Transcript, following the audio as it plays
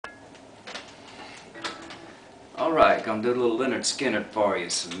Alright, gonna do a little Lynyrd Skynyrd for you,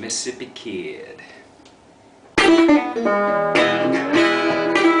 some Mississippi Kid. I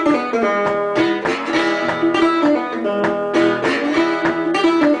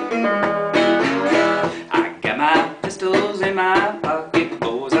got my pistols in my pocket,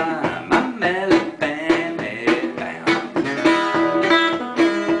 boys, I'm a mellow bandit bound.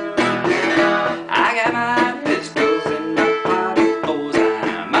 I got my pistols in my pocket, boys,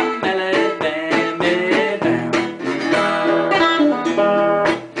 I'm a mellow bandit bound.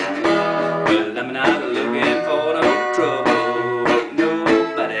 Well, I'm not looking for no trouble, but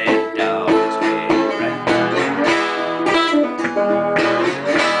nobody dogs me around.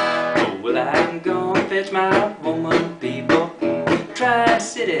 Oh, well, I'm gonna fetch my woman, people,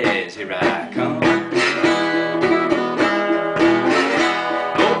 Tri-Cities, here I come.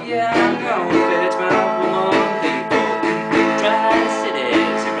 Oh yeah, I'm gonna fetch my woman, people,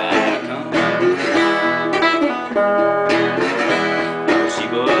 Tri-Cities, here I come. Oh, she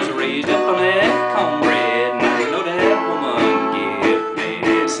was raised up on that cornbread, and I know that woman give me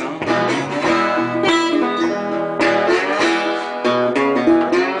some.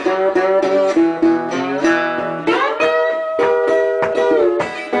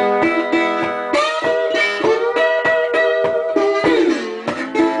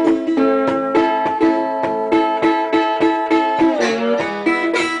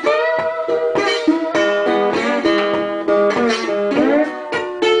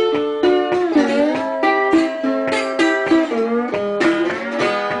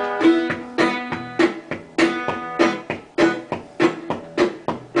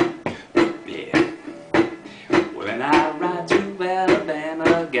 When I ride to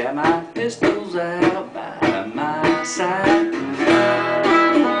Alabama, got my pistols out by my side.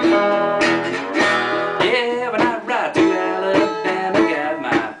 Yeah, when I ride to Alabama, got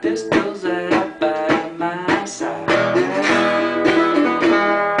my pistols out by my side.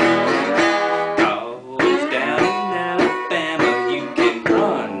 'Cause down in Alabama you can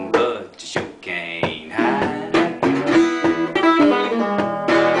run, but you sure can't hide.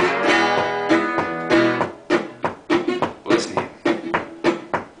 Listen here.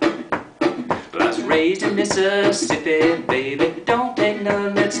 Well, I was raised in Mississippi.